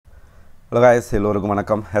Hello guys, எல்லோருக்கும்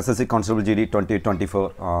வணக்கம். Ssc ConstableGD 2024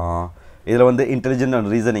 இதில் வந்து இன்டெலிஜென்ட் அண்ட்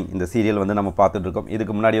ரீசனிங் இந்த சீரியல் வந்து நம்ம பார்த்துட்டு இருக்கோம்.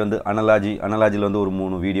 இதுக்கு முன்னாடி வந்து அனலாஜியில் வந்து ஒரு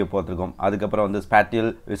 3 வீடியோ பார்த்துருக்கோம். அதுக்கப்புறம் வந்து ஸ்பேட்டியல்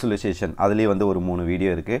விசுவலைசேஷன் அதுலேயே வந்து ஒரு 3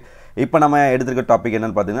 வீடியோ இருக்குது. இப்போ நம்ம எடுத்துருக்க டாபிக்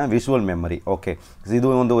என்னென்னு பார்த்தீங்கன்னா விஷுவல் மெமரி. ஓகே,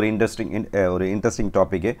 இதுவும் வந்து ஒரு இன்ட்ரெஸ்டிங்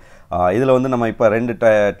டாப்பிக்கு. இதில் வந்து நம்ம இப்போ 2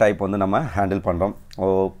 டைப் வந்து நம்ம ஹேண்டில் பண்ணுறோம்.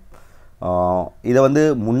 இதை வந்து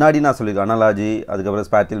முன்னாடி நான் சொல்லியிருக்கேன், அனலாஜி அதுக்கப்புறம்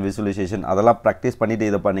ஸ்பேட்டியல் விசுவலைசேஷன் அதெல்லாம் ப்ராக்டிஸ் பண்ணிவிட்டு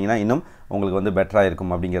இதை பண்ணிங்கன்னா இன்னும் உங்களுக்கு வந்து பெட்டராக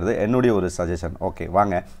இருக்கும் அப்படிங்கிறது என்னுடைய ஒரு சஜஷன். ஓகே,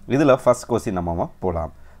 வாங்க இதில் ஃபஸ்ட் கொஸ்டின் நம்ம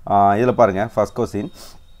போகலாம். இதில் பாருங்கள், ஃபஸ்ட் கொஸ்டின்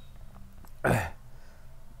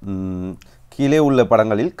கீழே உள்ள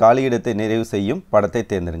படங்களில் காலியிடத்தை நிறைவு செய்யும் படத்தை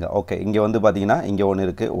தேர்ந்தெடுங்க. ஓகே, இங்கே வந்து பார்த்தீங்கன்னா இங்கே ஒன்று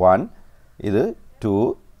இருக்குது 1, இது 2,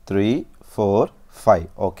 3, 4, 5.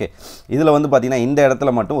 ஓகே, இதில் வந்து பார்த்திங்கன்னா இந்த இடத்துல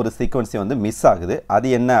மட்டும் ஒரு சீக்வன்ஸை வந்து மிஸ் ஆகுது. அது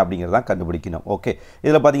என்ன அப்படிங்கிறதான் கண்டுபிடிக்கணும். ஓகே,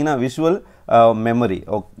 இதில் பார்த்திங்கன்னா விஷுவல் மெமரி.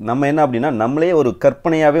 நம்ம என்ன அப்படின்னா நம்மளே ஒரு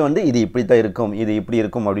கற்பனையாகவே வந்து இது இப்படி தான் இருக்கும், இது இப்படி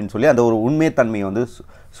இருக்கும் அப்படின்னு சொல்லி அந்த ஒரு உண்மைத்தன்மையை வந்து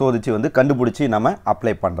சோதித்து வந்து கண்டுபிடிச்சி நம்ம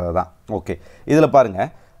அப்ளை பண்ணுறது தான். ஓகே, இதில்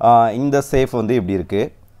பாருங்கள், இந்த சேஃப் வந்து இப்படி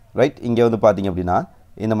இருக்குது, ரைட். இங்கே வந்து பார்த்திங்க அப்படின்னா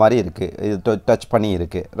இந்த மாதிரி இருக்குது, இது டச் பண்ணி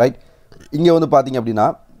இருக்குது, ரைட். இங்கே வந்து பார்த்திங்க அப்படின்னா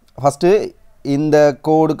ஃபஸ்ட்டு இந்த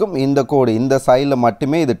கோடுக்கும் இந்த கோடு இந்த சைடில்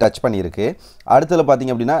மட்டுமே இது டச் பண்ணியிருக்கு. அடுத்ததில்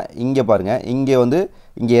பார்த்திங்க அப்படின்னா இங்கே பாருங்கள், இங்கே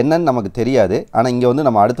என்னன்னு நமக்கு தெரியாது, ஆனால் இங்கே வந்து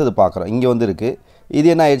நம்ம அடுத்தது பார்க்குறோம். இங்கே வந்து இருக்குது,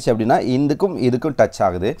 இது என்ன ஆயிடுச்சு அப்படின்னா இதுக்கும் டச்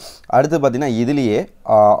ஆகுது. அடுத்து பார்த்திங்கன்னா இதுலேயே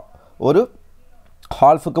ஒரு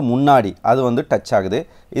ஹால்ஃபுக்கு முன்னாடி அது வந்து டச் ஆகுது.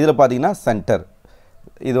 இதில் பார்த்திங்கன்னா சென்டர்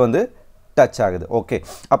இது வந்து டச் ஆகுது. ஓகே,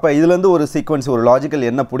 அப்போ இதுலேருந்து ஒரு சீக்வன்ஸ் ஒரு லாஜிக்கல்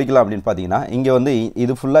என்ன பிடிக்கலாம் அப்படின்னு பார்த்தீங்கன்னா இங்கே வந்து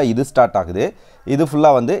இது ஃபுல்லாக இது ஸ்டார்ட் ஆகுது, இது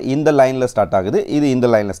ஃபுல்லாக வந்து இந்த லைனில் ஸ்டார்ட் ஆகுது, இது இந்த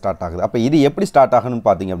லைனில் ஸ்டார்ட் ஆகுது. அப்போ இது எப்படி ஸ்டார்ட் ஆகணும்னு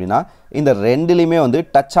பார்த்தீங்க அப்படின்னா இந்த ரெண்டுலேயுமே வந்து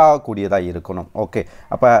டச் ஆகக்கூடியதாக இருக்கணும். ஓகே,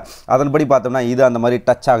 அப்போ அதன்படி பார்த்தோம்னா இது அந்த மாதிரி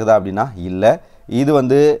டச் ஆகுதா அப்படின்னா இல்லை. இது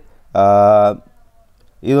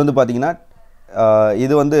வந்து பார்த்திங்கன்னா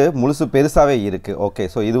இது வந்து முழுசு பெருசாகவே இருக்குது. ஓகே,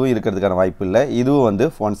 ஸோ இதுவும் இருக்கிறதுக்கான வாய்ப்பு இல்லை. இதுவும் வந்து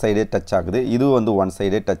ஒன் சைடே டச் ஆகுது, இதுவும் வந்து ஒன்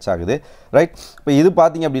சைடே டச் ஆகுது, ரைட். இப்போ இது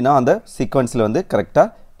பார்த்திங்க அப்படின்னா அந்த சீக்வன்ஸில் வந்து கரெக்டாக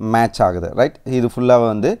மேட்ச் ஆகுது, ரைட். இது ஃபுல்லாக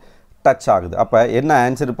வந்து டச் ஆகுது. அப்போ என்ன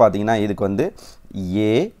ஆன்சர் பார்த்தீங்கன்னா இதுக்கு வந்து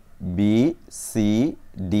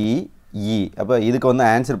ABCDE. அப்போ இதுக்கு வந்து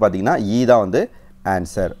ஆன்சர் பார்த்தீங்கன்னா E தான் வந்து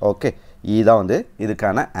ஆன்சர். ஓகே, E தான் வந்து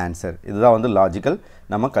இதுக்கான ஆன்சர். இதுதான் வந்து லாஜிக்கல்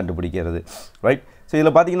நம்ம கண்டுபிடிக்கிறது, ரைட். ஸோ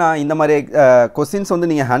இதில் பார்த்தீங்கன்னா இந்த மாதிரி கொஸ்டின்ஸ் வந்து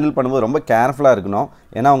நீங்கள் ஹேண்டில் பண்ணும்போது ரொம்ப கேர்ஃபுல்லாக இருக்கணும்.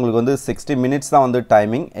 ஏன்னா உங்களுக்கு வந்து 60 மினிட்ஸ் தான் வந்து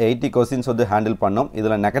டைமிங், 80 கொஸ்டின்ஸ் வந்து ஹேண்டில் பண்ணணும்.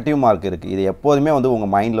 இதில் நெகட்டிவ் மார்க் இருக்குது. இது எப்போதுமே வந்து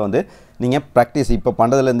உங்கள் மைண்டில் வந்து நீங்கள் ப்ராக்டிஸ் இப்போ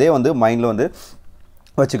பண்ணுறதுலேருந்தே வந்து மைண்டில் வந்து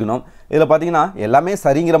வச்சுக்கணும். இதில் பார்த்தீங்கன்னா எல்லாமே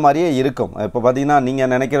சரிங்கிற மாதிரியே இருக்கும். இப்போ பார்த்தீங்கன்னா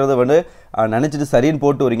நீங்கள் நினைக்கிறது வந்து நினச்சிட்டு சரின்னு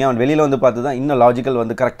போட்டு வரீங்க, அவன் வெளியில் வந்து பார்த்து தான் இன்னும் லாஜிக்கல்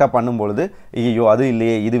வந்து கரெக்டாக பண்ணும்பொழுது ஐயோ அது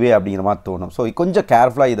இல்லையே இதுவே அப்படிங்கிற மாதிரி தோணும். ஸோ கொஞ்சம்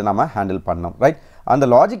கேர்ஃபுல்லாக இதை நம்ம ஹேண்டில் பண்ணணும், ரைட். அந்த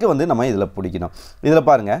லாஜிக்கை வந்து நம்ம இதில் பிடிக்கணும். இதில்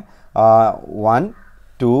பாருங்கள் 1,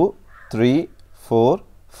 2, 3, 4,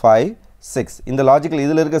 5, 6 இந்த லாஜிக்கல்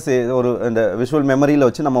இதில் இருக்க ஒரு இந்த விஷுவல் மெமரியில்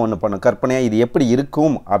வச்சு நம்ம ஒன்று பண்ணோம். கற்பனையாக இது எப்படி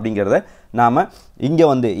இருக்கும் அப்படிங்கிறத நாம் இங்கே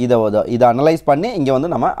வந்து இதை அனலைஸ் பண்ணி இங்கே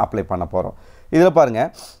வந்து நம்ம அப்ளை பண்ண போகிறோம். இதில் பாருங்கள்,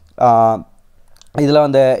 இதில்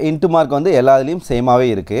அந்த இன்ட்டு மார்க் வந்து எல்லா இதுலேயும் சேமாகவே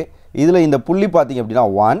இருக்குது. இதில் இந்த புள்ளி பார்த்திங்க அப்படின்னா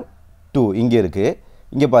 1, 2 இங்கே இருக்குது.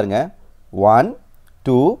 இங்கே பாருங்கள் 1,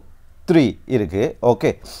 2, 3 இருக்குது. ஓகே,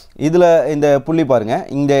 இதில் இந்த புள்ளி பாருங்கள்,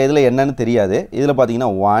 இந்த இதில் என்னன்னு தெரியாது. இதில் பார்த்தீங்கன்னா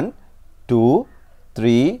 1, 2,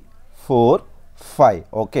 3, 4, 5.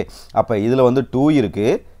 ஓகே, அப்போ இதில் வந்து 2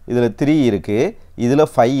 இருக்குது, இதில் 3 இருக்குது, இதில்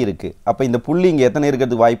 5 இருக்குது. அப்போ இந்த புள்ளி இங்கே எத்தனை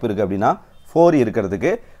இருக்கிறதுக்கு வாய்ப்பு இருக்குது அப்படின்னா 4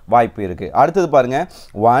 இருக்கிறதுக்கு வாய்ப்பு இருக்குது. அடுத்தது பாருங்கள்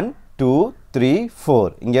 1, 2, 3, 4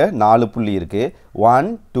 இங்கே 4 புள்ளி இருக்குது. 1,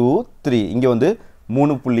 2, 3 இங்கே வந்து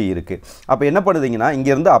 3 புள்ளி இருக்குது. அப்போ என்ன பண்ணுதுங்கன்னா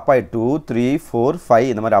இங்கேருந்து அப் ஆகிட்டு 2, 3, 4, 5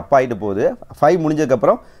 இந்த மாதிரி அப் ஆகிட்டு போகுது. 5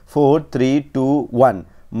 முடிஞ்சதுக்கப்புறம் 4, 3, 2, 1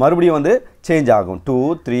 மறுபடியும் வந்து சேஞ்ச் ஆகும். 2,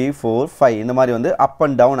 3, 4, 5 இந்த மாதிரி வந்து அப்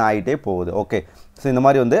அண்ட் டவுன் ஆகிட்டே போகுது. ஓகே, ஸோ இந்த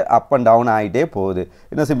மாதிரி வந்து அப் அண்ட் டவுன் ஆகிட்டே போகுது.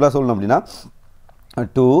 இன்னும் சிம்பிளாக சொல்லணும் அப்படின்னா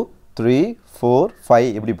 2, 3, 4, 5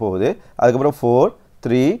 இப்படி போகுது. அதுக்கப்புறம் 4,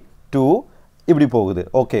 3, 2 இப்படி போகுது.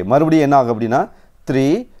 ஓகே, மறுபடியும் என்ன ஆகும் அப்படின்னா 3,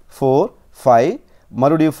 4, 5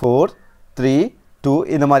 மறுபடியும் 4, 3, 2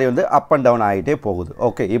 இந்த மாதிரி வந்து அப் அண்ட் டவுன் ஆகிட்டே போகுது.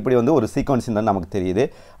 ஓகே, இப்படி வந்து ஒரு சீக்வன்ஸ் தான் நமக்கு தெரியுது.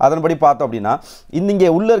 அதன்படி பார்த்தோம் அப்படின்னா இங்கே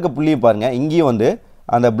உள்ளே இருக்க புள்ளியும் பாருங்கள், இங்கேயும் வந்து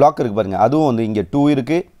அந்த பிளாக் இருக்குது பாருங்கள், அதுவும் வந்து இங்கே 2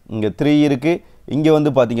 இருக்குது, இங்கே 3 இருக்குது, இங்கே வந்து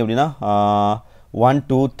பார்த்திங்க அப்படின்னா 1,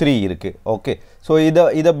 2, 3 இருக்குது. ஓகே, ஸோ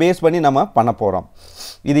இதை பேஸ் பண்ணி நம்ம பண்ண போகிறோம்.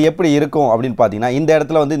 இது எப்படி இருக்கும் அப்படின்னு பார்த்தீங்கன்னா இந்த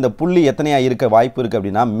இடத்துல வந்து இந்த புள்ளி எத்தனையாக இருக்க வாய்ப்பு இருக்குது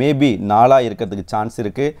அப்படின்னா மேபி 4 இருக்கிறதுக்கு சான்ஸ்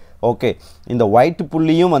இருக்குது. ஓகே, இந்த ஒயிட்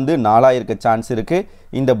புள்ளியும் வந்து 4 இருக்க சான்ஸ் இருக்குது,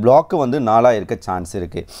 இந்த பிளாக்கு வந்து 4 இருக்க சான்ஸ்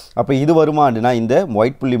இருக்குது. அப்போ இது வருமா அப்படின்னா இந்த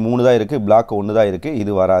ஒயிட் புள்ளி 3 தான் இருக்குது, பிளாக் 1 தான் இருக்குது,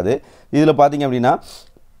 இது வராது. இதில் பார்த்தீங்க அப்படின்னா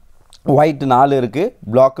ஒயிட் 4 இருக்குது,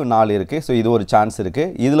 பிளாக்கு 4 இருக்குது. ஸோ இது ஒரு சான்ஸ்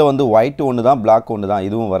இருக்குது. இதில் வந்து ஒயிட் ஒன்று தான், பிளாக் ஒன்று தான்,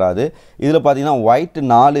 இதுவும் வராது. இதில் பார்த்தீங்கன்னா ஒயிட்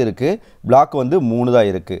 4 இருக்குது, பிளாக் வந்து 3 தான்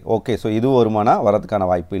இருக்குது. ஓகே, ஸோ இது வருமானா வரதுக்கான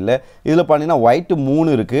வாய்ப்பு இல்லை. இதில் பார்த்தீங்கன்னா ஒயிட்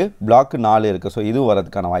 3 இருக்குது, பிளாக்கு 4 இருக்குது. ஸோ இதுவும்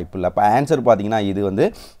வரதுக்கான வாய்ப்பு இல்லை. அப்போ ஆன்சர் பார்த்தீங்கன்னா இது வந்து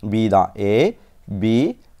பி தான். ஏ பி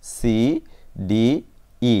சி டி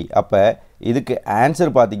இ. அப்போ இதுக்கு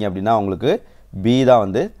ஆன்சர் பார்த்தீங்க அப்படின்னா உங்களுக்கு பி தான்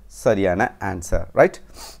வந்து சரியான ஆன்சர். ரைட்.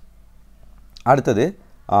 அடுத்தது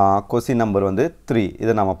கொஸ்டின் நம்பர் வந்து 3.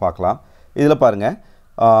 இதை நம்ம பார்க்கலாம். இதில் பாருங்கள்,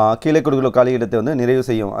 கீழே கொடுக்குற காலி இடத்தை வந்து நிறைவு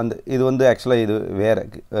செய்யும். அந்த இது வந்து ஆக்சுவலாக இது வேறு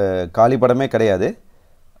காலி படமே கிடையாது.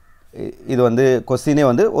 இது வந்து கொஸ்டினே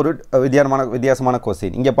வந்து ஒரு வித்தியாசமான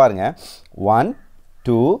கொஸ்டின். இங்கே பாருங்கள், 1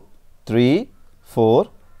 2 3 4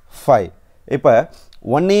 5. இப்போ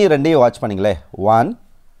 1 2 வாட்ச் பண்ணிங்களே, 1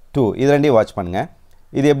 2 இது 2 வாட்ச் பண்ணுங்கள்.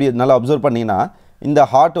 இது எப்படி நல்லா அப்சர்வ் பண்ணிங்கன்னா இந்த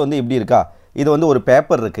ஹார்ட் வந்து இப்படி இருக்கா. இது வந்து ஒரு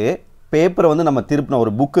பேப்பர் இருக்குது. பேப்பரை வந்து நம்ம திருப்பின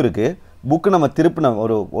ஒரு புக் இருக்குது. புக்கு நம்ம திருப்பின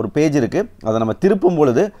ஒரு பேஜ் இருக்குது. அதை நம்ம திருப்பும்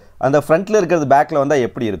பொழுது அந்த ஃப்ரண்ட்டில் இருக்கிறது பேக்கில் வந்தால்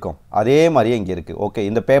எப்படி இருக்கும், அதே மாதிரியே இங்கே இருக்குது. ஓகே,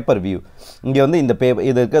 இந்த பேப்பர் வியூ இங்கே வந்து இந்த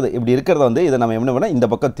இது இருக்கிறது இப்படி இருக்கிறத வந்து இதை நம்ம என்ன பண்ணால் இந்த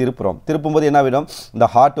பக்கம் திருப்பும்போது என்ன ஆகிடும், இந்த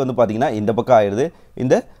ஹார்ட் வந்து பார்த்திங்கன்னா இந்த பக்கம் ஆயிடுது,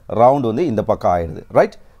 இந்த ரவுண்டு வந்து இந்த பக்கம் ஆயிடுது.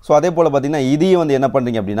 ரைட். ஸோ அதே போல் பார்த்திங்கன்னா இதையும் வந்து என்ன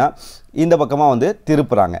பண்ணுறீங்க அப்படின்னா இந்த பக்கமாக வந்து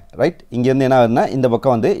திருப்புறாங்க. ரைட். இங்கேருந்து என்ன ஆகுதுன்னா இந்த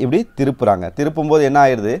பக்கம் வந்து இப்படி திருப்புறாங்க. திருப்பும்போது என்ன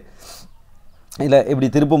ஆயிடுது, இல்லை இப்படி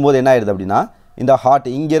திருப்பும்போது என்ன ஆயிடுது அப்படின்னா இந்த ஹார்ட்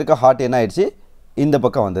இங்கே இருக்க ஹார்ட் என்ன ஆயிடுச்சு, இந்த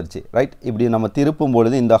பக்கம் வந்துருச்சு. ரைட். இப்படி நம்ம திருப்பும்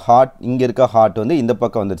பொழுது இந்த ஹார்ட் இங்கே இருக்க ஹார்ட் வந்து இந்த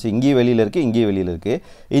பக்கம் வந்துருச்சு. இங்கேயும் வெளியில் இருக்குது, இங்கேயும் வெளியில் இருக்குது.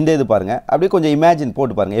 இந்த இது பாருங்கள், அப்படியே கொஞ்சம் இமேஜின்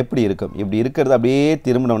போட்டு பாருங்கள் எப்படி இருக்கும். இப்படி இருக்கிறது அப்படியே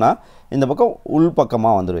திரும்பினோம்னா இந்த பக்கம் உள்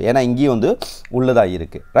பக்கமாக வந்துடும். ஏன்னா இங்கேயும் வந்து உள்ளதாக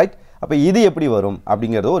இருக்குது. ரைட். அப்போ இது எப்படி வரும்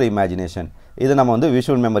அப்படிங்கிறது ஒரு இமேஜினேஷன். இதை நம்ம வந்து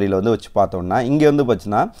விஷுவல் மெமரியில் வந்து வச்சு பார்த்தோம்னா இங்கே வந்து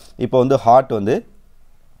பார்த்திங்கன்னா இப்போ வந்து ஹார்ட் வந்து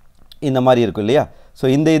இந்த மாதிரி இருக்கும் இல்லையா. ஸோ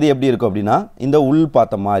இந்த இது எப்படி இருக்கும் அப்படின்னா இந்த உள்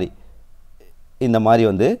பார்த்த மாதிரி இந்த மாதிரி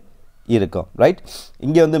வந்து இருக்கும். ரைட்.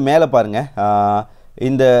 இங்கே வந்து மேலே பாருங்கள்,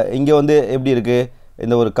 இந்த இங்கே வந்து எப்படி இருக்குது,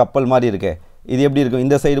 இந்த ஒரு கப்பல் மாதிரி இருக்குது. இது எப்படி இருக்கும்,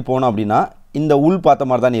 இந்த சைடு போனோம் அப்படின்னா இந்த உள் பார்த்த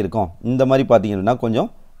மாதிரி தானே இருக்கும். இந்த மாதிரி பார்த்தீங்கன்னா கொஞ்சம்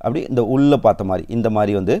அப்படி இந்த உள்ளே பார்த்த மாதிரி இந்த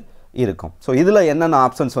மாதிரி வந்து இருக்கும். ஸோ இதில் என்னென்ன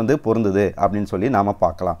ஆப்ஷன்ஸ் வந்து பொருந்துது அப்படின்னு சொல்லி நாம்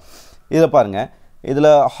பார்க்கலாம். இதில் பாருங்கள், இதில்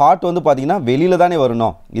ஹார்ட் வந்து பார்த்திங்கன்னா வெளியில் தானே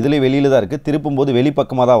வரணும். இதுலேயும் வெளியில் தான் இருக்குது. திருப்பும்போது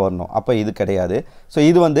வெளிப்பக்கமாக தான் வரணும். அப்போ இது கிடையாது. ஸோ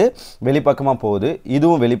இது வந்து வெளிப்பக்கமாக போகுது,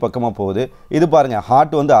 இதுவும் வெளிப்பக்கமாக போகுது. இது பாருங்கள்,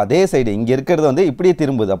 ஹார்ட் வந்து அதே சைடு இங்கே இருக்கிறது வந்து இப்படியே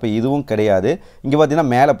திரும்புது. அப்போ இதுவும் கிடையாது. இங்கே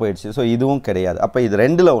பார்த்திங்கன்னா மேலே போயிடுச்சு. ஸோ இதுவும் கிடையாது. அப்போ இது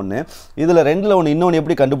 2ல் 1. இதில் 2ல் 1 இன்னொன்று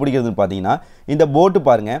எப்படி கண்டுபிடிக்கிறதுன்னு பார்த்தீங்கன்னா இந்த போட்டு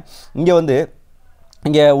பாருங்கள், இங்கே வந்து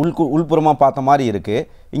இங்கே உள்புறமாக பார்த்த மாதிரி இருக்குது.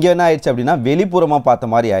 இங்கே என்ன ஆயிடுச்சு அப்படின்னா வெளிப்புறமாக பார்த்த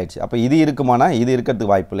மாதிரி ஆயிடுச்சு. அப்போ இது இருக்குமானா இது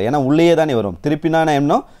இருக்கிறதுக்கு வாய்ப்பு இல்லை. ஏன்னா உள்ளேயே தானே வரும். திருப்பினா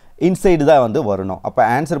என்ன இன்சைடு தான் வந்து வரணும். அப்போ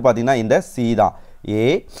ஆன்சர் பார்த்தீங்கன்னா இந்த சி தான். ஏ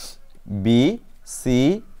பி சி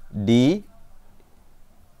டி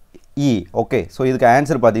இ. ஓகே. ஸோ இதுக்கு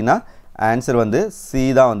ஆன்சர் பார்த்தீங்கன்னா ஆன்சர் வந்து சி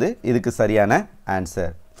தான் வந்து இதுக்கு சரியான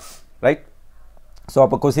ஆன்சர். ரைட். ஸோ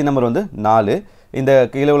அப்போ கொஸ்டின் நம்பர் வந்து 4. இந்த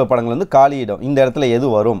கீழே உள்ள படங்கள் வந்து காலி இடம், இந்த இடத்துல எது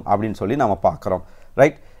வரும் அப்படின்னு சொல்லி நம்ம பார்க்குறோம்.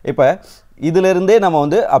 ரைட். இப்போ இதிலிருந்தே நம்ம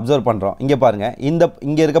வந்து அப்சர்வ் பண்ணுறோம். இங்கே பாருங்கள்,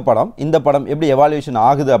 இங்கே இருக்க படம், இந்த படம் எப்படி எவாலுவேஷன்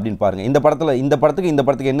ஆகுது அப்படின்னு பாருங்கள். இந்த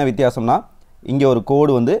படத்துக்கு என்ன வித்தியாசம்னா இங்கே ஒரு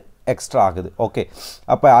கோடு வந்து எக்ஸ்ட்ரா ஆகுது. ஓகே.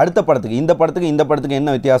 அப்போ அடுத்த படத்துக்கு இந்த படத்துக்கு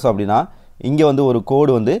என்ன வித்தியாசம் அப்படின்னா இங்கே வந்து ஒரு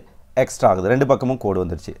கோடு வந்து எக்ஸ்ட்ரா ஆகுது. 2 பக்கமும் கோடு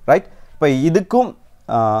வந்துருச்சு. ரைட். இப்போ இதுக்கும்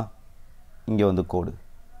இங்கே வந்து கோடு.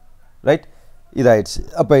 ரைட். இதாயிடுச்சு.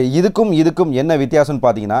 அப்போ இதுக்கும் என்ன வித்தியாசம்னு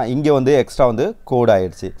பார்த்தீங்கன்னா இங்கே வந்து எக்ஸ்ட்ரா வந்து கோடு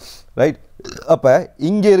ஆயிடுச்சு. ரைட். அப்போ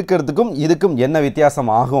இங்கே இருக்கிறதுக்கும் இதுக்கும் என்ன வித்தியாசம்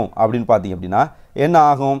ஆகும் அப்படின்னு பார்த்தீங்க அப்படின்னா என்ன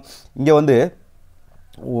ஆகும், இங்கே வந்து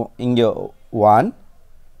இங்கே 1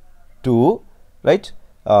 2 ரைட்.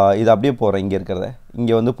 இது அப்படியே போகிறேன். இங்கே இருக்கிறத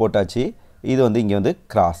இங்கே வந்து போட்டாச்சு. இது வந்து இங்கே வந்து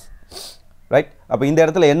கிராஸ். ரைட். அப்போ இந்த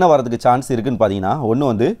இடத்துல என்ன வரதுக்கு சான்ஸ் இருக்குதுன்னு பார்த்தீங்கன்னா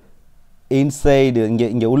ஒன்று வந்து இன்சைடு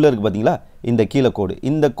இங்கே உள்ளே இருக்குது பார்த்தீங்களா, இந்த கீழே கோடு,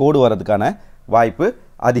 இந்த கோடு வரதுக்கான வாய்ப்பு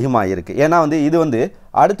அதிகமாக இருக்குது. ஏன்னா வந்து இது வந்து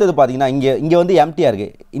அடுத்தது பார்த்திங்கன்னா இங்கே வந்து எம்டியாக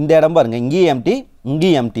இருக்குது. இந்த இடம் பாருங்கள், இங்கேயும்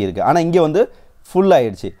எம்டி இருக்குது. ஆனால் இங்கே வந்து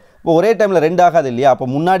ஃபுல்லாகிடுச்சு. இப்போ ஒரே டைமில் 2 ஆகாது இல்லையா. அப்போ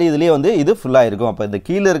முன்னாடி இதுலேயே வந்து இது ஃபுல்லாக இருக்கும். அப்போ இந்த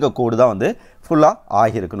கீழே இருக்க கோடு தான் வந்து ஃபுல்லாக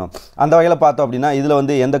ஆகியிருக்கணும். அந்த வகையில் பார்த்தோம் அப்படின்னா இதில்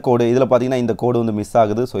வந்து எந்த கோடு, இதில் பார்த்திங்கன்னா இந்த கோடு வந்து மிஸ்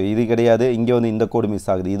ஆகுது. ஸோ இது கிடையாது. இங்கே வந்து இந்த கோடு மிஸ்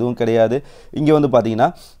ஆகுது, இதுவும் கிடையாது. இங்கே வந்து பார்த்திங்கன்னா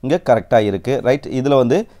இங்கே கரெக்டாக இருக்குது. ரைட். இதில்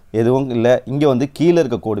வந்து எதுவும் இல்லை. இங்கே வந்து கீழே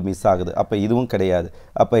இருக்க கோடு மிஸ் ஆகுது. அப்போ இதுவும் கிடையாது.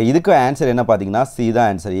 அப்போ இதுக்கு ஆன்சர் என்ன பார்த்தீங்கன்னா சி தான்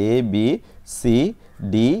ஆன்சர். ஏ பி சி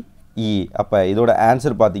டி இ. அப்போ இதோட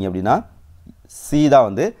ஆன்சர் பார்த்தீங்க அப்படின்னா சி தான்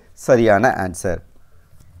வந்து சரியான ஆன்சர்.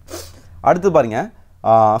 அடுத்து பாருங்கள்,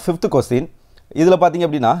 5th கொஸ்டின். இதில் பார்த்தீங்க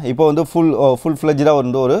அப்படின்னா இப்போ வந்து ஃபுல் ஃப்ளெஜ்டாக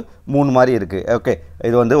வந்து ஒரு 3 மாதிரி இருக்குது. ஓகே.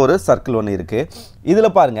 இது வந்து ஒரு சர்க்கிள் ஒன்று இருக்குது.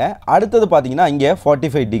 இதில் பாருங்கள் அடுத்தது பார்த்தீங்கன்னா இங்கே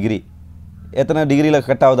 45 டிகிரி எத்தனை டிகிரியில்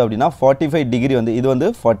கட் ஆகுது அப்படின்னா 45 டிகிரி வந்து இது வந்து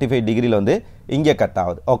 45 டிகிரியில் வந்து இங்கே கட்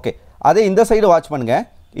ஆகுது. ஓகே, அதே இந்த சைடு வாட்ச் பண்ணுங்கள்.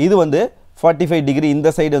 இது வந்து 45 டிகிரி இந்த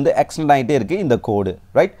சைடு வந்து எக்ஸ்டெண்ட் ஆகிட்டே இருக்குது இந்த கோடு.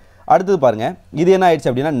 ரைட், அடுத்தது பாருங்கள், இது என்ன ஆயிடுச்சு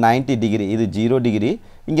அப்படின்னா 90 டிகிரி, இது 0 டிகிரி.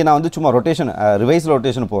 இங்கே நான் வந்து சும்மா ரொட்டேஷன் ரிவைஸ்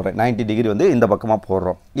ரொட்டேஷன் போடுறேன். 90 டிகிரி வந்து இந்த பக்கமாக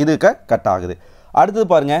போடுறோம், இதுக்கு கட் ஆகுது. அடுத்தது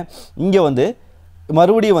பாருங்கள், இங்கே வந்து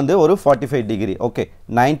மறுபடியும் வந்து ஒரு 45 டிகிரி. ஓகே,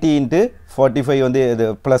 90 × 45 வந்து இது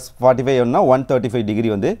ப்ளஸ் 45 135 டிகிரி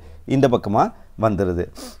வந்து இந்த பக்கமாக வந்துடுது.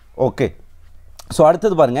 ஓகே, ஸோ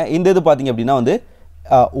அடுத்தது பாருங்கள், இந்த இது பார்த்திங்க அப்படின்னா வந்து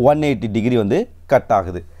 180 டிகிரி வந்து கட்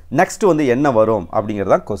ஆகுது. நெக்ஸ்ட் வந்து என்ன வரும்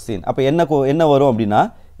அப்படிங்கிறது தான் கொஸ்டின். அப்போ என்ன வரும் அப்படின்னா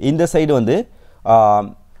இந்த சைடு வந்து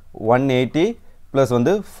 180 ப்ளஸ்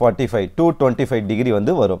வந்து 45 225 டிகிரி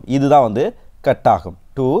வந்து வரும். இதுதான் வந்து கட் ஆகும்.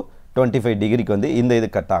 225 டிகிரிக்கு வந்து இந்த இது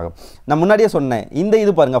கட் ஆகும். நான் முன்னாடியே சொன்னேன், இந்த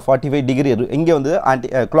இது பாருங்கள் 45 டிகிரி இங்கே வந்து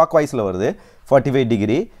கிளாக் வைஸில் வருது 45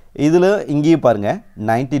 டிகிரி. இதில் இங்கேயும் பாருங்கள்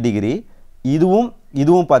 90 டிகிரி. இதுவும்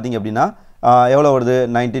பார்த்திங்க அப்படின்னா எவ்வளோ வருது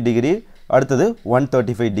 90 டிகிரி. அடுத்தது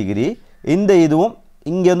 135 டிகிரி. இந்த இதுவும்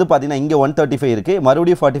இங்கே வந்து பார்த்திங்கன்னா இங்கே 135 இருக்குது,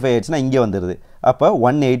 மறுபடியும் 45 ஆயிடுச்சுன்னா இங்கே வந்துடுது. அப்போ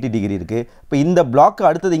 180 டிகிரி இருக்குது. இப்போ இந்த பிளாக்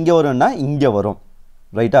அடுத்தது இங்கே வரும்னா இங்கே வரும்.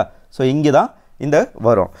 ரைட்டா, ஸோ இங்கே தான் இந்த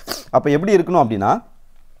வரும். அப்போ எப்படி இருக்கணும் அப்படின்னா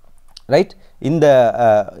ரைட், இந்த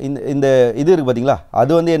இந்த இது இருக்குது பார்த்தீங்களா,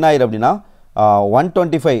 அது வந்து என்ன ஆயிரும் அப்படின்னா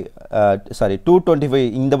 225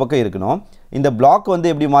 இந்த பக்கம் இருக்கணும். இந்த பிளாக் வந்து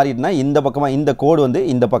எப்படி மாறிடுனா இந்த பக்கமாக இந்த கோடு வந்து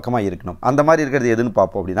இந்த பக்கமாக இருக்கணும். அந்த மாதிரி இருக்கிறது எதுன்னு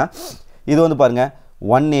பார்ப்போம் அப்படின்னா இது வந்து பாருங்கள்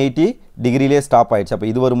 180 டிகிரிலே ஸ்டாப் ஆகிடுச்சு. அப்போ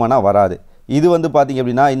இது வருமானா வராது. இது வந்து பார்த்திங்க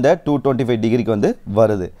அப்படின்னா இந்த 225 டிகிரிக்கு வந்து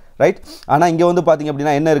வருது. ரைட், ஆனால் இங்கே வந்து பார்த்திங்க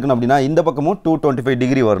அப்படின்னா என்ன இருக்கணும் அப்படின்னா இந்த பக்கமும் 225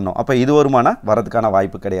 டிகிரி வரணும். அப்போ இது வருமானா வரதுக்கான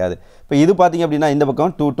வாய்ப்பு கிடையாது. இப்போ இது பார்த்திங்க அப்படின்னா இந்த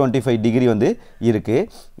பக்கம் 225 டிகிரி வந்து இருக்குது.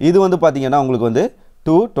 இது வந்து பார்த்திங்கன்னா உங்களுக்கு வந்து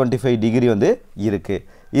 225 டிகிரி வந்து இருக்குது.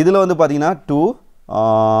 இதில் வந்து பார்த்திங்கன்னா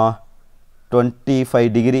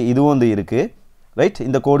 225 டிகிரி இதுவும் வந்து இருக்குது. ரைட்,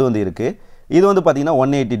 இந்த கோடு வந்து இருக்குது. இது வந்து பார்த்திங்கன்னா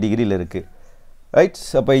 180 டிகிரியில் இருக்குது. ரைட்,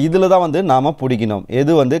 அப்போ இதில் தான் வந்து நாம் பிடிக்கணும்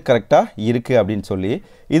எது வந்து கரெக்டாக இருக்குது அப்படின்னு சொல்லி.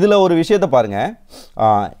 இதில் ஒரு விஷயத்தை பாருங்கள்,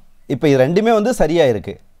 இப்போ இது ரெண்டுமே வந்து சரியாக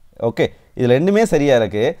இருக்குது. ஓகே, இதில் ரெண்டுமே சரியாக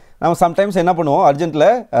இருக்குது. நம்ம சம்டைம்ஸ் என்ன பண்ணுவோம், அர்ஜென்ட்டில்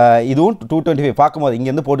இதுவும் 225 பார்க்கும்போது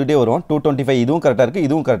இங்கேருந்து போட்டுகிட்டே வரும். 225 இதுவும் கரெக்டாக இருக்குது,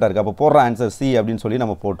 இதுவும் கரெக்டாக இருக்குது. அப்போ போடுற ஆன்சர் சி அப்படின்னு சொல்லி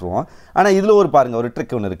நம்ம போட்டுருவோம். ஆனால் இதில் ஒரு பாருங்கள், ஒரு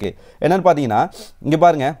ட்ரிக் ஒன்று இருக்குது. என்னென்னு பார்த்தீங்கன்னா இங்கே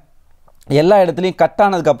பாருங்கள், எல்லா இடத்துலையும் கட்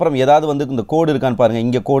ஆனதுக்கப்புறம் ஏதாவது வந்து இந்த கோடு இருக்கான்னு பாருங்கள்.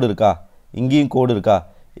 இங்கே கோடு இருக்கா, இங்கேயும் கோடு இருக்கா,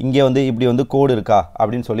 இங்கே வந்து இப்படி வந்து கோடு இருக்கா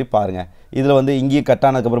அப்படின்னு சொல்லி பாருங்கள். இதில் வந்து இங்கேயும் கட்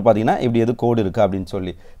ஆனதுக்கப்புறம் பார்த்தீங்கன்னா இப்படி எது கோடு இருக்கா அப்படின்னு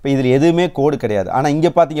சொல்லி. இப்போ இதில் எதுவுமே கோடு கிடையாது. ஆனால்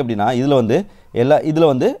இங்கே பார்த்தீங்க அப்படின்னா இதில் வந்து இதில்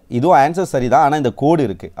வந்து இதுவும் ஆன்சர் சரி தான், ஆனால் இந்த கோடு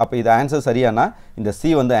இருக்குது. அப்போ இது ஆன்சர் சரியானா இந்த சி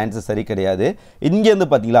வந்து ஆன்சர் சரி கிடையாது. இங்கேருந்து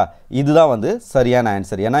பார்த்தீங்களா இதுதான் வந்து சரியான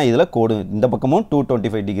ஆன்சர். ஏன்னா இதில் கோடு இந்த பக்கமும்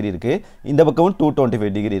 225 டிகிரி இருக்குது, இந்த பக்கமும்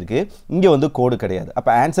 225 டிகிரி இருக்குது, இங்கே வந்து கோடு கிடையாது.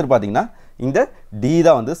 அப்போ ஆன்சர் பார்த்தீங்கன்னா இந்த டி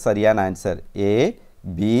தான் வந்து சரியான ஆன்சர். ஏ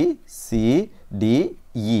பி சி டி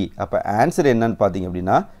இ. அப்போ ஆன்சர் என்னன்னு பார்த்தீங்க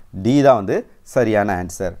அப்படின்னா டி தான் வந்து சரியான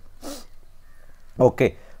ஆன்சர். ஓகே,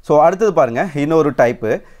 ஸோ அடுத்தது பாருங்கள், இன்னொரு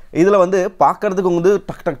டைப்பு. இதில் வந்து பார்க்குறதுக்கு வந்து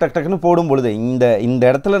டக் டக் டக் டக்குன்னு போடும் பொழுது இந்த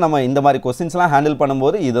இடத்துல நம்ம இந்த மாதிரி கொஸ்டின்ஸ்லாம் ஹேண்டில்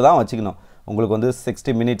பண்ணும்போது இதை தான் வச்சுக்கணும். உங்களுக்கு வந்து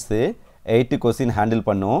 60 மினிட்ஸு 80 கொஸ்டின் ஹேண்டில்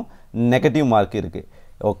பண்ணும், நெகட்டிவ் மார்க் இருக்குது.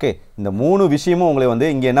 ஓகே, இந்த 3 விஷயமும் உங்களை வந்து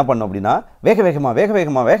இங்கே என்ன பண்ணும் அப்படின்னா வேக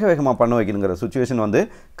வேகமாக பண்ண வைக்கணுங்கிற சுச்சுவேஷன் வந்து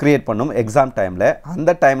க்ரியேட் பண்ணும் எக்ஸாம் டைமில். அந்த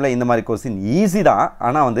டைமில் இந்த மாதிரி கொஸ்டின் ஈஸி தான்,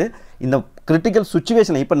 ஆனால் வந்து இந்த கிரிட்டிக்கல்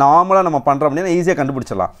சுச்சுவேஷனை இப்போ நார்மலாக நம்ம பண்ணுறோம் அப்படின்னா ஈஸியாக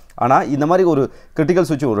கண்டுபிடிச்சிடலாம். ஆனால் இந்த மாதிரி ஒரு கிரிட்டிக்கல்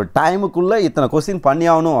சுச்சுவேஷன் ஒரு டைமுக்குள்ளே இத்தனை கொஸ்டின் பண்ணி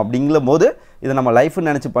ஆகணும் அப்படிங்கிற போது இதை நம்ம லைஃப்னு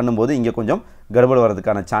நினச்சி பண்ணும்போது இங்கே கொஞ்சம் கடுபடு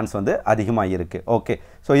வரதுக்கான சான்ஸ் வந்து அதிகமாக இருக்குது. ஓகே,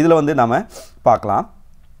 ஸோ இதில் வந்து நம்ம பார்க்கலாம்.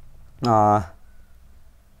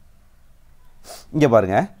 இங்கே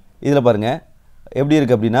பாருங்கள், இதில் பாருங்கள் எப்படி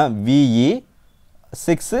இருக்குது அப்படின்னா VE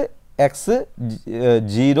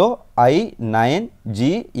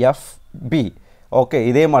 6X0I9GFB. ஓகே,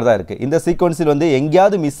 இதே மாதிரி தான் இருக்குது. இந்த சீக்வன்ஸில் வந்து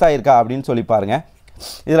எங்கேயாவது மிஸ் ஆகிருக்கா அப்படின்னு சொல்லி பாருங்கள்.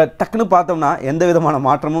 இதில் டக்குன்னு பார்த்தோம்னா எந்த விதமான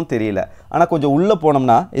மாற்றமும் தெரியல. ஆனால் கொஞ்சம் உள்ளே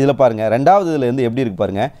போனோம்னா இதில் பாருங்கள், ரெண்டாவது இதில் வந்து எப்படி இருக்குது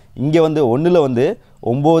பாருங்கள். இங்கே வந்து 1ல் வந்து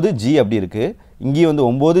 9G அப்படி இருக்குது, இங்கேயும் வந்து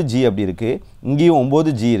 9G அப்படி இருக்குது, இங்கேயும்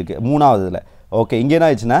 9G இருக்குது மூணாவது இதில். ஓகே, இங்கே என்ன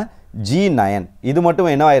ஆயிடுச்சுன்னா G9. இது மட்டும்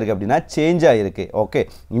என்ன ஆயிருக்கு அப்படின்னா சேஞ்ச் ஆகிருக்கு. ஓகே,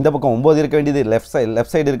 இந்த பக்கம் 9 இருக்க வேண்டியது லெஃப்ட்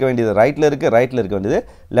சைடு இருக்க வேண்டியது ரைட்டில் இருக்குது, ரைட்டில் இருக்க வேண்டியது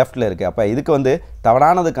லெஃப்ட்டில் இருக்குது. அப்போ இதுக்கு வந்து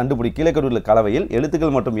தவறானது கண்டுபிடி. கீழக்கருவில் கலவையில்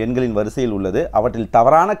எழுத்துக்கள் மற்றும் எண்களின் வரிசையில் உள்ளது, அவற்றில்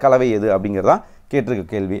தவறான கலவை எது அப்படிங்கிறதான் கேட்டிருக்க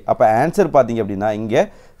கேள்வி. அப்போ ஆன்சர் பார்த்தீங்க அப்படின்னா இங்கே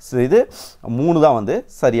இது 3 தான் வந்து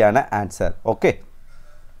சரியான ஆன்சர். ஓகே,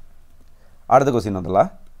 அடுத்த கொஸ்டின் வந்துடலாம்.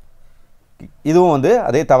 இதுவும் வந்து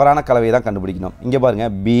அதே தவறான கலவையை தான் கண்டுபிடிக்கணும். இங்கே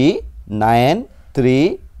பாருங்கள், B9 3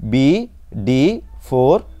 BD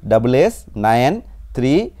 4 SS 9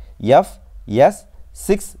 3 FS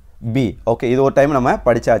 6B. Okay, இது ஒரு டைம் நம்ம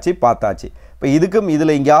படித்தாச்சு பார்த்தாச்சு. இப்போ இதுக்கும்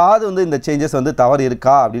இதில் எங்கேயாவது வந்து இந்த சேஞ்சஸ் வந்து தவறு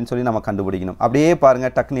இருக்கா அப்படின்னு சொல்லி நம்ம கண்டுபிடிக்கணும். அப்படியே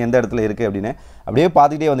பாருங்கள் டக்குன்னு எந்த இடத்துல இருக்குது அப்படின்னு அப்படியே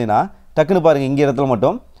பார்த்துக்கிட்டே வந்தீங்கன்னா டக்குன்னு பாருங்கள் இங்கே இடத்துல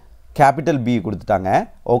மட்டும் கேபிட்டல் பி கொடுத்துட்டாங்க.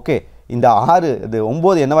 ஓகே, இந்த 6 இது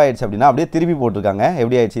 9 என்னவாயிடுச்சு அப்படின்னா அப்படியே திருப்பி போட்டிருக்காங்க.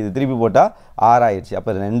 எப்படி ஆயிடுச்சு? இது திருப்பி போட்டால் 6 ஆயிடுச்சு.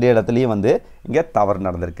 அப்போ 2 இடத்துலையும் வந்து இங்கே தவறு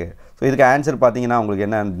நடந்திருக்கு. ஸோ இதுக்கு ஆன்சர் பார்த்தீங்கன்னா உங்களுக்கு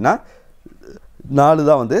என்ன அப்படின்னா 4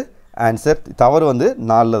 தான் வந்து ஆன்சர். தவறு வந்து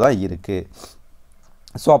 4 தான் இருக்குது.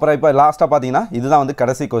 ஸோ அப்புறம் இப்போ லாஸ்ட்டாக பார்த்தீங்கன்னா இதுதான் வந்து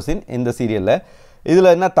கடைசி கொஸ்டின் இந்த சீரியலில். இதில்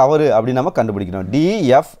என்ன தவறு அப்படின்னு நம்ம கண்டுபிடிக்கணும்.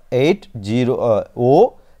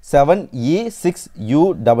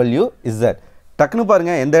 DF807E6UWZ டக்குன்னு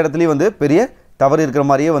பாருங்கள் எந்த இடத்துலையும் வந்து பெரிய தவறு இருக்கிற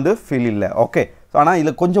மாதிரியே வந்து ஃபீல் இல்லை. ஓகே, ஸோ ஆனால்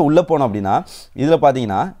இதில் கொஞ்சம் உள்ளே போனோம் அப்படின்னா இதில்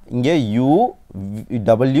பார்த்தீங்கன்னா இங்கே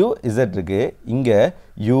UWZ இருக்குது, இங்கே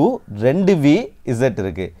U2VZ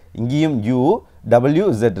இருக்குது, இங்கேயும்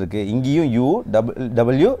UWZ இருக்குது, இங்கேயும்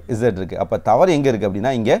UWZ இருக்குது. அப்போ தவறு எங்கே இருக்குது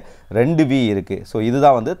அப்படின்னா இங்கே 2V இருக்குது. ஸோ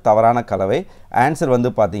இதுதான் வந்து தவறான கலவை. ஆன்சர்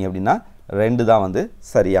வந்து பார்த்தீங்க அப்படின்னா 2 தான் வந்து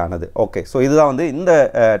சரியானது. ஓகே, ஸோ இதுதான் வந்து இந்த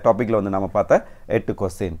டாப்பிக்கில் வந்து நம்ம பார்த்த 8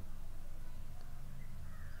 கொஸ்டின்.